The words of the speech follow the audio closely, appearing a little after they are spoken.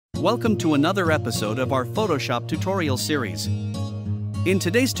Welcome to another episode of our Photoshop tutorial series. In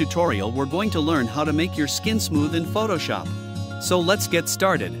today's tutorial we're going to learn how to make your skin smooth in Photoshop. So let's get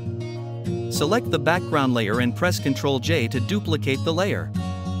started. Select the background layer and press Ctrl J to duplicate the layer.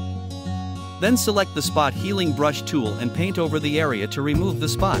 Then select the spot healing brush tool and paint over the area to remove the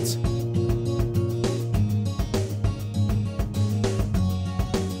spots.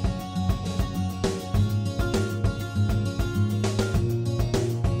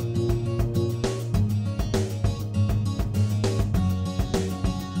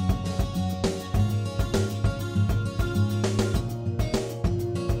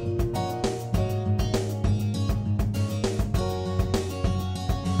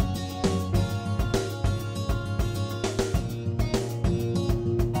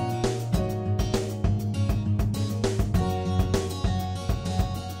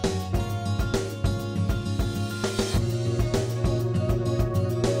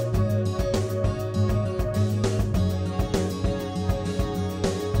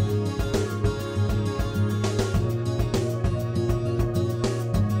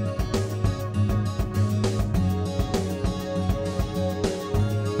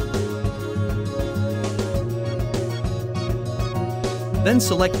 Then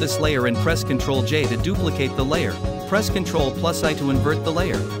select this layer and press Ctrl J to duplicate the layer. Press Ctrl+I to invert the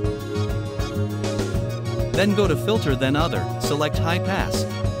layer. Then go to Filter, then Other, select High Pass.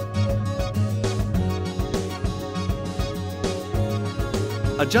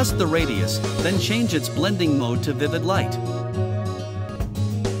 Adjust the radius, then change its blending mode to Vivid Light.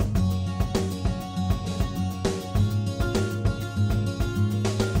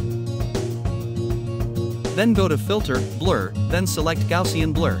 Then go to Filter, Blur, then select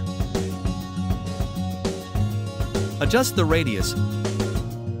Gaussian Blur. Adjust the radius.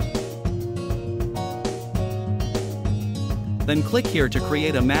 Then click here to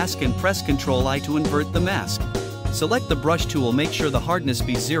create a mask and press Ctrl-I to invert the mask. Select the brush tool, make sure the hardness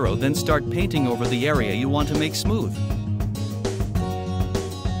be 0, then start painting over the area you want to make smooth.